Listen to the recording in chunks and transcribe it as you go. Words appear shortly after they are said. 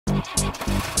Nafi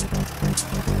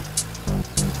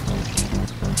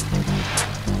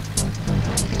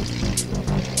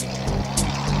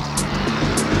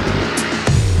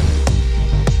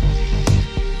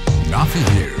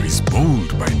here is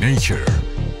bold by nature.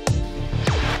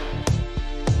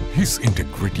 His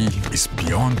integrity is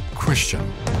beyond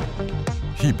question.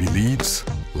 He believes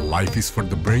life is for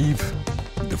the brave,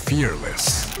 the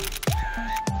fearless.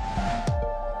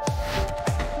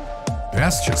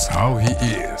 That's just how he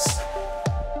is.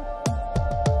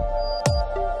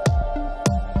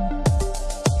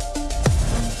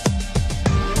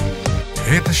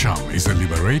 Etasham is a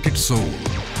liberated soul.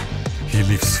 He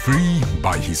lives free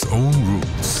by his own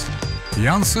rules. He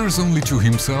answers only to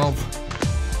himself,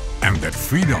 and that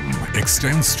freedom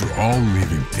extends to all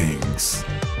living things,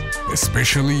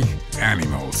 especially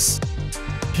animals.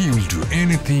 He will do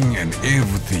anything and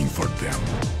everything for them.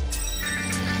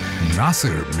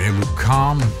 Nasser may look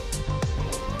calm,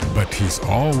 but he's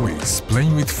always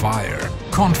playing with fire.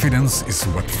 Confidence is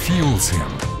what fuels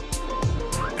him,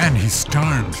 and he's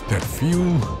turned that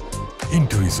fuel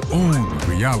into his own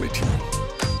reality.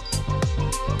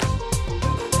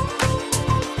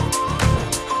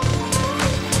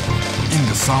 In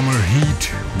the summer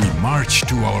heat, we march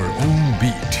to our own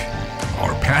beat.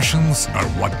 Our passions are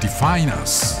what define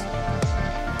us.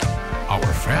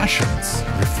 Our fashions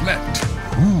reflect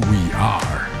who we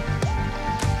are.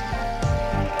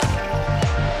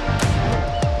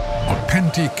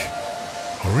 Authentic,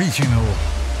 original,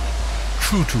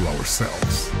 true to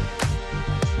ourselves.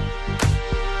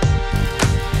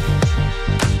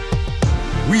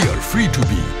 We are free to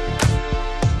be.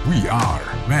 We are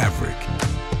Maverick